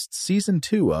he hosts Season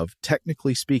 2 of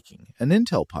Technically Speaking, an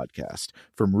Intel podcast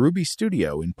from Ruby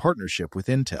Studio in partnership with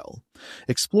Intel.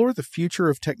 Explore the future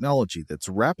of technology that's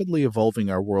rapidly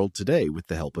evolving our world today with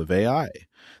the help of AI.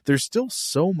 There's still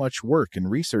so much work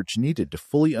and research needed to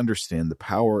fully understand the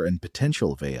power and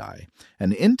potential of AI,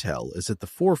 and Intel is at the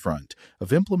forefront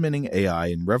of implementing AI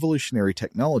in revolutionary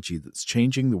technology that's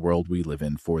changing the world we live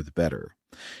in for the better.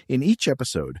 In each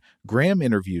episode, Graham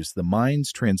interviews the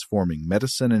minds transforming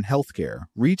medicine and healthcare,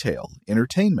 retail,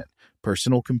 entertainment,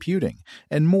 personal computing,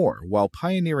 and more while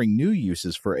pioneering new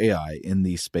uses for AI in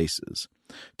these spaces.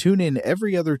 Tune in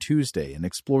every other Tuesday and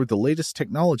explore the latest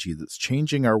technology that's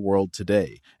changing our world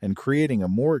today and creating a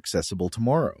more accessible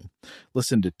tomorrow.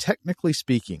 Listen to Technically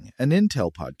Speaking, an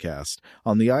Intel podcast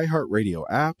on the iHeartRadio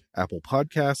app, Apple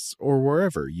Podcasts, or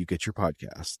wherever you get your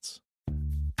podcasts.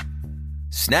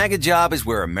 Snag a Job is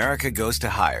where America goes to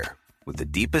hire, with the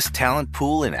deepest talent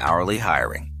pool in hourly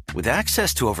hiring. With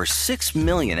access to over 6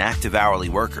 million active hourly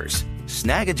workers,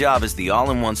 Snag a Job is the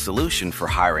all-in-one solution for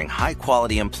hiring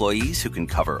high-quality employees who can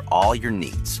cover all your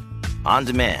needs. On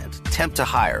demand, temp to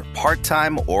hire,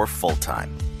 part-time or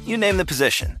full-time. You name the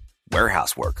position.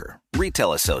 Warehouse worker,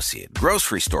 retail associate,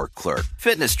 grocery store clerk,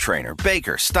 fitness trainer,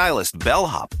 baker, stylist,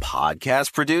 bellhop,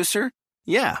 podcast producer.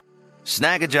 Yeah,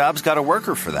 Snag a Job's got a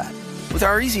worker for that. With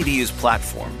our easy-to-use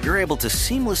platform, you're able to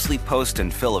seamlessly post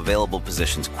and fill available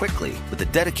positions quickly with a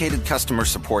dedicated customer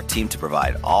support team to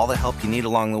provide all the help you need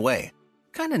along the way.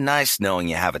 Kind of nice knowing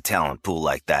you have a talent pool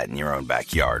like that in your own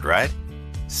backyard, right?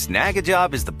 Snag a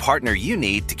Job is the partner you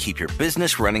need to keep your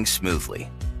business running smoothly.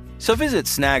 So visit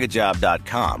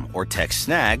snagajob.com or text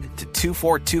SNAG to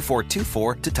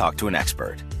 242424 to talk to an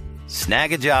expert.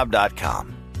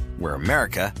 Snagajob.com, where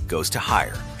America goes to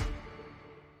hire.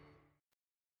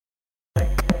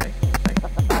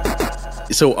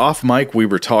 So off mic, we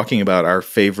were talking about our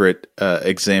favorite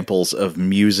examples of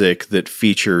music that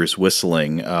features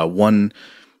whistling. One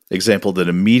example that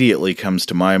immediately comes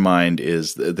to my mind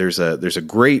is there's a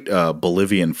great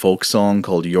Bolivian folk song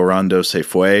called Llorando Se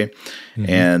Fue,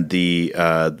 and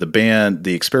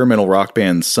the experimental rock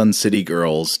band Sun City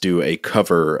Girls do a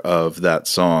cover of that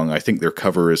song. I think their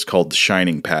cover is called The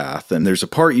Shining Path, and there's a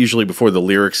part usually before the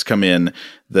lyrics come in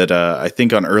that I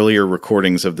think on earlier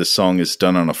recordings of this song is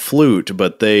done on a flute,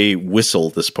 but they whistle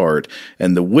this part,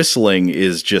 and the whistling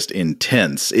is just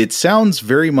intense. It sounds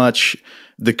very much...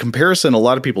 The comparison a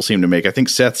lot of people seem to make, I think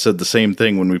Seth said the same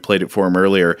thing when we played it for him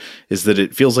earlier, is that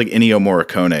it feels like Ennio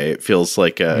Morricone. It feels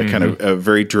like a kind of a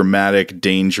very dramatic,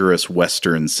 dangerous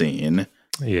Western scene.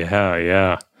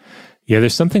 Yeah.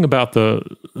 There's something about the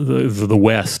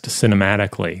West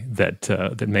cinematically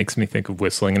that makes me think of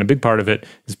whistling, and a big part of it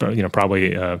is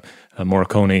probably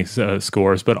Morricone's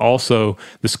scores, but also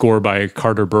the score by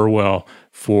Carter Burwell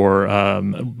for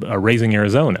Raising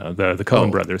Arizona, the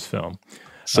Coen Brothers film.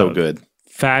 So good.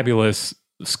 Fabulous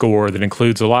score that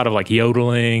includes a lot of like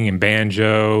yodeling and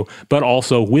banjo, but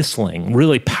also whistling,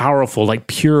 really powerful, like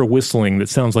pure whistling that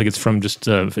sounds like it's from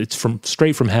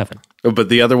straight from heaven. Oh, but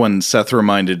the other one Seth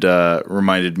reminded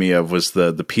me of was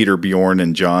the Peter, Bjorn,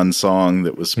 and John song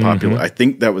that was popular. I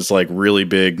think that was like really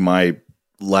big my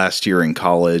last year in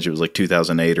college. It was like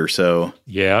 2008 or so.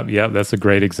 Yeah, that's a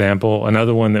great example.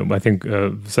 Another one that I think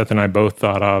Seth and I both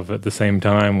thought of at the same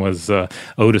time was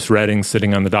Otis Redding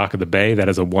Sitting on the Dock of the Bay. That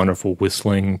has a wonderful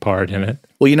whistling part in it.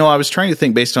 Well, I was trying to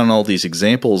think based on all these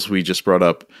examples we just brought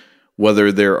up,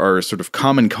 whether there are sort of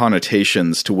common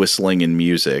connotations to whistling in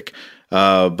music.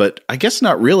 But I guess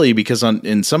not really, because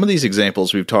in some of these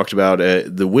examples we've talked about,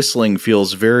 the whistling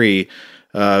feels very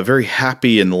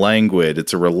happy and languid.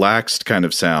 It's a relaxed kind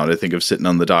of sound. I think of Sitting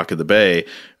on the Dock of the Bay,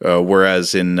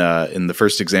 whereas in the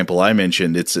first example I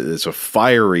mentioned, it's a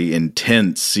fiery,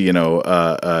 intense,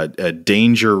 a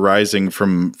danger rising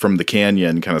from the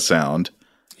canyon kind of sound.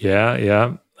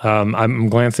 Yeah. I'm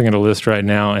glancing at a list right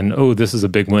now, and this is a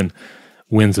big one: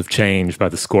 "Winds of Change" by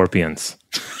the Scorpions.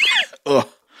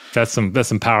 That's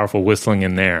some powerful whistling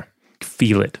in there.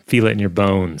 Feel it in your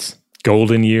bones.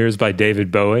 "Golden Years" by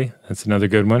David Bowie. That's another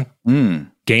good one.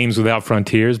 "Games Without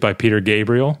Frontiers" by Peter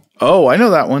Gabriel. Oh, I know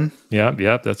that one.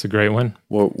 Yep, that's a great one.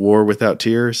 War Without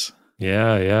Tears.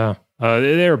 Yeah.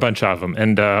 There are a bunch of them,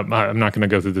 and I'm not going to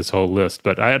go through this whole list,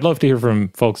 but I'd love to hear from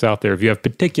folks out there if you have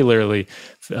particularly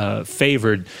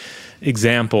favored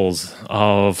examples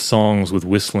of songs with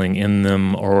whistling in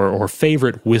them, or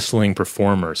favorite whistling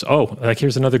performers.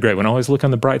 Here's another great one. "Always Look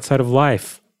on the Bright Side of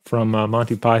Life" from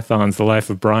Monty Python's The Life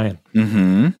of Brian.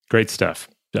 Great stuff.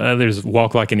 There's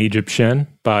 "Walk Like an Egyptian"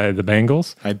 by the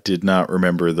Bangles. I did not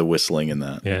remember the whistling in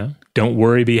that. Yeah. "Don't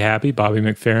Worry, Be Happy" Bobby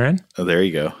McFerrin. Oh, there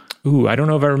you go. I don't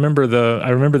know if I remember I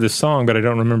remember the song, but I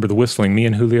don't remember the whistling. "Me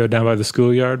and Julio Down by the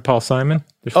Schoolyard," Paul Simon.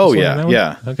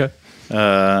 Yeah. Okay.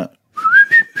 I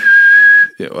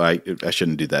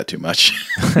shouldn't do that too much.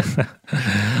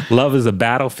 "Love is a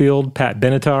Battlefield," Pat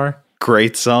Benatar.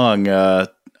 Great song.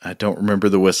 I don't remember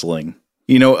the whistling.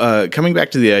 Coming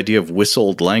back to the idea of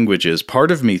whistled languages,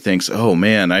 part of me thinks, oh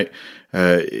man,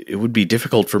 it would be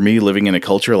difficult for me living in a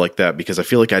culture like that because I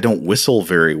feel like I don't whistle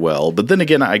very well. But then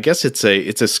again, I guess it's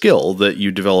a skill that you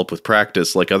develop with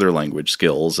practice, like other language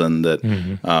skills, and that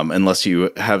unless you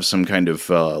have some kind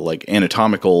of like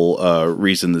anatomical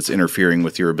reason that's interfering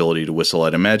with your ability to whistle,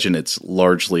 I'd imagine it's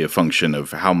largely a function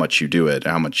of how much you do it,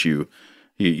 how much you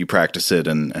practice it,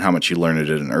 and how much you learn it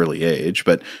at an early age.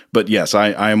 But yes,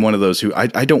 I am one of those who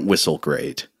I don't whistle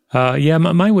great.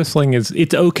 My whistling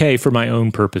it's okay for my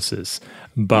own purposes,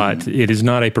 but it is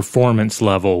not a performance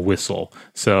level whistle.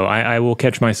 So I will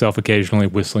catch myself occasionally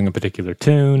whistling a particular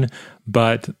tune,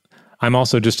 but I'm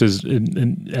also just as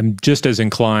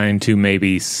inclined to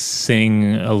maybe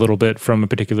sing a little bit from a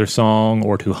particular song,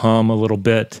 or to hum a little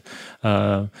bit,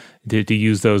 to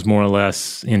use those more or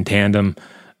less in tandem.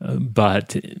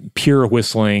 But pure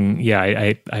whistling,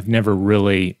 I've never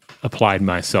really applied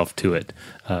myself to it,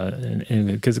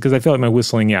 because I feel like my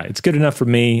whistling, it's good enough for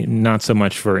me, not so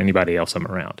much for anybody else I'm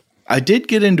around. I did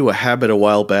get into a habit a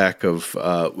while back of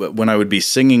when I would be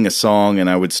singing a song and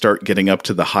I would start getting up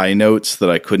to the high notes that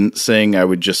I couldn't sing, I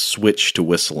would just switch to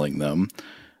whistling them.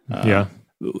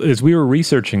 as we were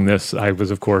researching this, I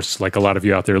was, of course, like a lot of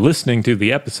you out there listening to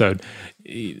the episode,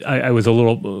 I was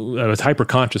hyper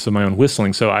conscious of my own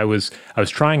whistling. So I was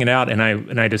trying it out, and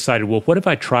I decided, well, what if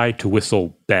I tried to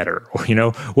whistle better? Or,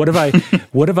 what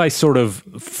if I sort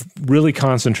of really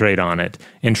concentrate on it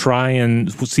and try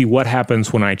and see what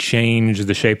happens when I change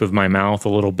the shape of my mouth a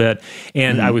little bit.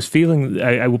 And I was feeling,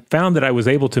 I found that I was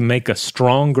able to make a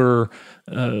stronger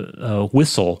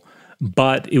whistle.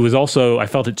 But it was also, I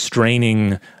felt it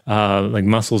straining like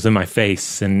muscles in my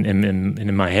face and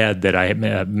in my head that I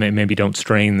maybe don't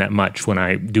strain that much when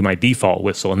I do my default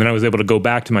whistle. And then I was able to go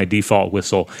back to my default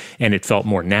whistle, and it felt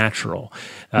more natural.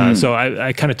 So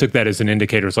I kind of took that as an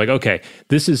indicator. It's like, okay,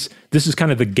 this is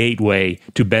kind of the gateway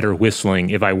to better whistling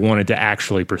if I wanted to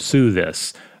actually pursue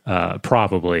this,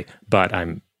 probably, but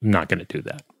I'm not going to do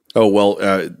that. Oh,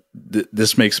 well,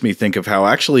 this makes me think of how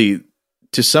actually,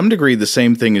 to some degree, the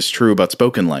same thing is true about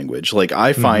spoken language. Like,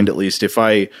 I find, at least, if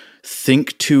I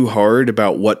think too hard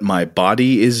about what my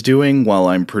body is doing while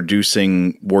I'm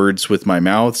producing words with my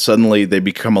mouth, suddenly they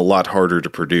become a lot harder to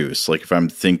produce. Like, if I'm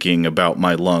thinking about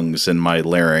my lungs and my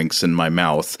larynx and my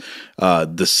mouth,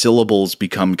 the syllables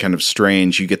become kind of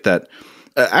strange. You get that.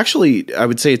 Actually, I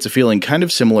would say it's a feeling kind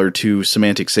of similar to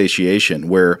semantic satiation,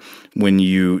 where when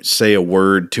you say a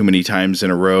word too many times in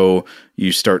a row,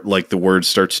 you start, like, the word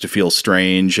starts to feel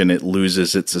strange and it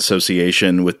loses its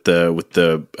association with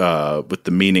the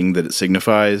meaning that it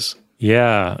signifies.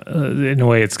 Yeah, in a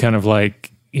way, it's kind of like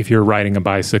if you're riding a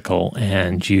bicycle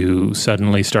and you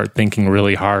suddenly start thinking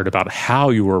really hard about how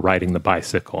you were riding the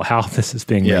bicycle, how this is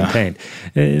being maintained.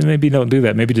 Maybe don't do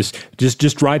that. Maybe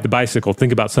just ride the bicycle.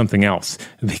 Think about something else,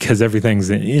 because everything's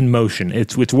in motion.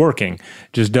 It's working.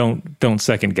 Just don't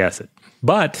second guess it.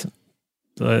 But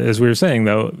as we were saying,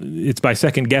 though, it's by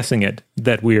second guessing it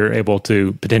that we are able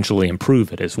to potentially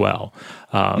improve it as well.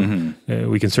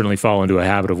 We can certainly fall into a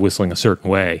habit of whistling a certain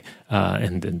way,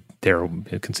 and there are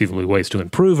conceivably ways to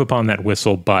improve upon that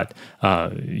whistle, but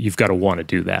you've got to want to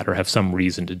do that or have some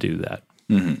reason to do that.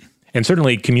 And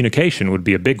certainly communication would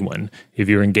be a big one. If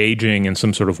you're engaging in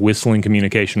some sort of whistling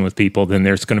communication with people, then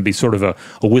there's going to be sort of a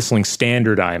whistling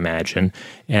standard, I imagine.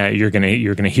 You're going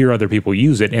to hear other people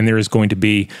use it, and there is going to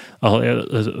be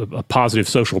a positive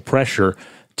social pressure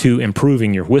to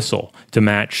improving your whistle to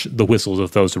match the whistles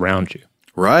of those around you.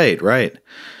 Right.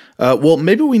 Well,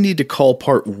 maybe we need to call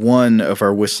part 1 of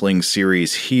our whistling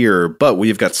series here, but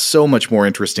we've got so much more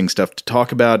interesting stuff to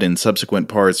talk about in subsequent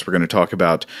parts. We're going to talk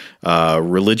about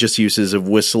religious uses of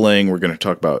whistling. We're going to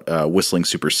talk about whistling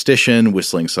superstition,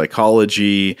 whistling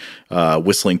psychology,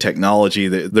 whistling technology.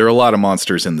 There are a lot of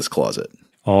monsters in this closet.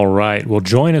 All right. Well,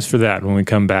 join us for that when we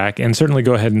come back. And certainly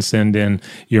go ahead and send in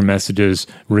your messages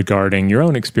regarding your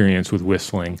own experience with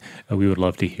whistling. We would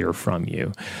love to hear from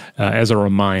you. As a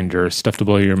reminder, Stuff to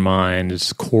Blow Your Mind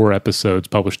is core episodes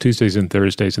published Tuesdays and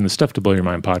Thursdays in the Stuff to Blow Your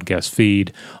Mind podcast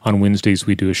feed. On Wednesdays,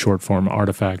 we do a short form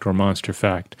artifact or monster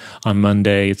fact. On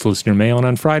Monday, it's listener mail. And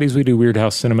on Fridays, we do Weird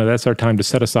House Cinema. That's our time to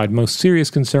set aside most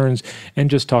serious concerns and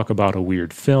just talk about a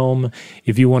weird film.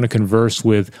 If you want to converse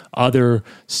with other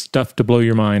Stuff to Blow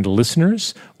Your Mind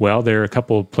listeners, well, there are a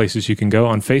couple of places you can go.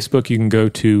 On Facebook, you can go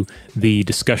to the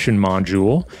discussion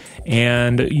module,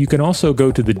 and you can also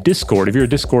go to the Discord. If you're a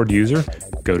Discord user,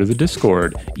 go to the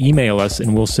Discord. Email us,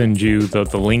 and we'll send you the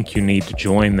link you need to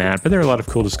join that. But there are a lot of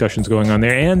cool discussions going on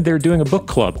there, and they're doing a book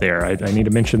club there. I need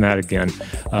to mention that again.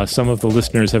 Some of the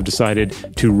listeners have decided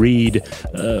to read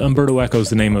Umberto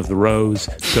Eco's The Name of the Rose.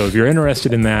 So if you're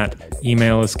interested in that,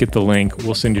 email us, get the link.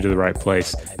 We'll send you to the right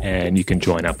place, and you can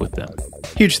join up with them.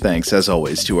 Huge thanks, as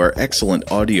always, to our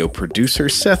excellent audio producer,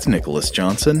 Seth Nicholas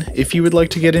Johnson. If you would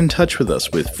like to get in touch with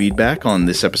us with feedback on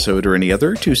this episode or any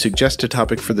other, to suggest a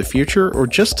topic for the future, or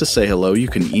just to say hello, you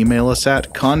can email us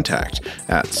at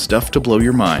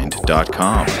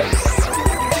contact@stufftoblowyourmind.com.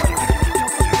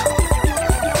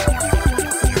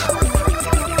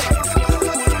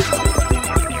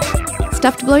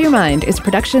 Stuff to Blow Your Mind is a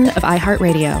production of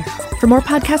iHeartRadio. For more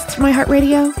podcasts from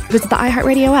iHeartRadio, visit the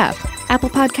iHeartRadio app, Apple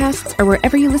Podcasts, or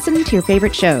wherever you listen to your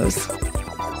favorite shows.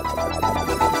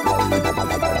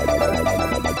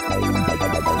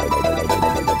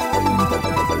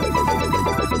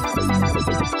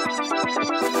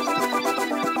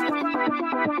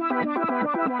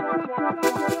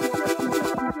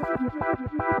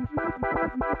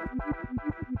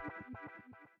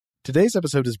 Today's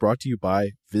episode is brought to you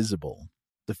by Visible.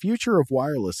 The future of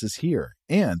wireless is here,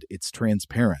 and it's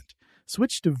transparent.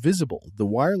 Switch to Visible, the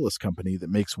wireless company that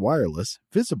makes wireless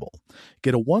visible.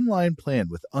 Get a one-line plan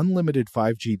with unlimited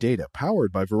 5G data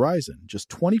powered by Verizon, just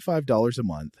 $25 a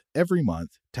month, every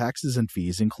month, taxes and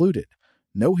fees included.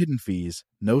 No hidden fees,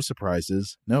 no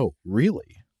surprises, no,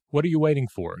 really. What are you waiting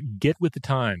for? Get with the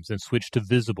times and switch to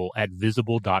Visible at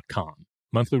Visible.com.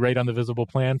 Monthly rate on the Visible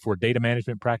plan. For data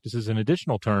management practices and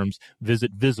additional terms,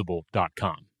 visit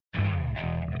Visible.com.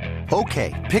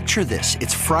 Okay, picture this.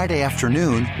 It's Friday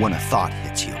afternoon when a thought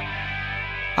hits you.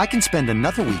 I can spend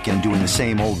another weekend doing the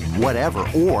same old whatever,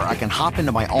 or I can hop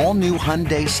into my all-new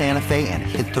Hyundai Santa Fe and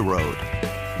hit the road.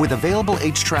 With available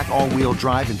H-Track all-wheel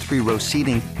drive and 3-row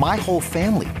seating, my whole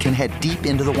family can head deep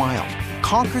into the wild.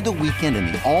 Conquer the weekend in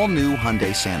the all-new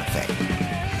Hyundai Santa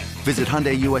Fe. Visit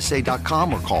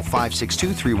HyundaiUSA.com or call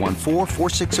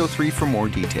 562-314-4603 for more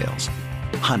details.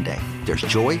 Hyundai, there's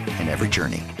joy in every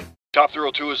journey. Top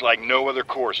Thrill 2 is like no other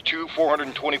course. 2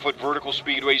 420-foot vertical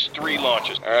speedways, 3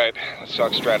 launches. All right, let's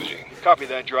talk strategy. Copy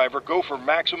that, driver. Go for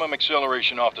maximum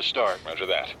acceleration off the start. Roger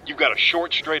that. You've got a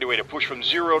short straightaway to push from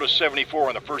 0 to 74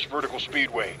 on the first vertical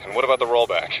speedway. And what about the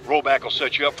rollback? Rollback will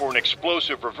set you up for an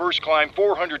explosive reverse climb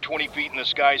 420 feet in the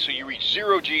sky so you reach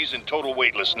 0 G's in total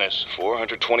weightlessness.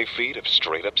 420 feet of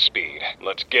straight-up speed.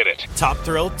 Let's get it. Top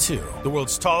Thrill 2, the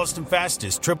world's tallest and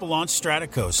fastest triple-launch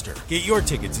Stratocoaster. Get your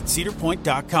tickets at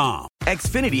cedarpoint.com.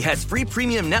 Xfinity has free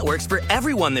premium networks for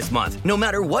everyone this month, no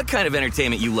matter what kind of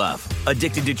entertainment you love.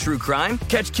 Addicted to true crime?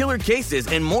 Catch killer cases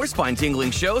and more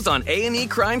spine-tingling shows on A&E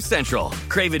Crime Central.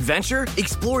 Crave adventure?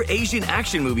 Explore Asian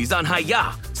action movies on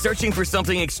Hi-Ya. Searching for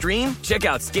something extreme? Check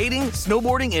out skating,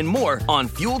 snowboarding, and more on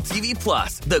Fuel TV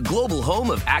Plus, the global home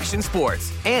of action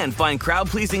sports. And find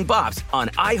crowd-pleasing bops on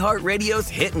iHeartRadio's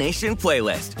Hit Nation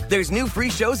playlist. There's new free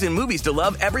shows and movies to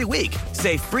love every week.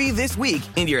 Say free this week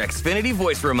in your Xfinity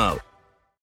voice remote.